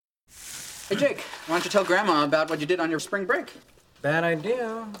Hey, Jake, why don't you tell Grandma about what you did on your spring break? Bad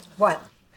idea. What?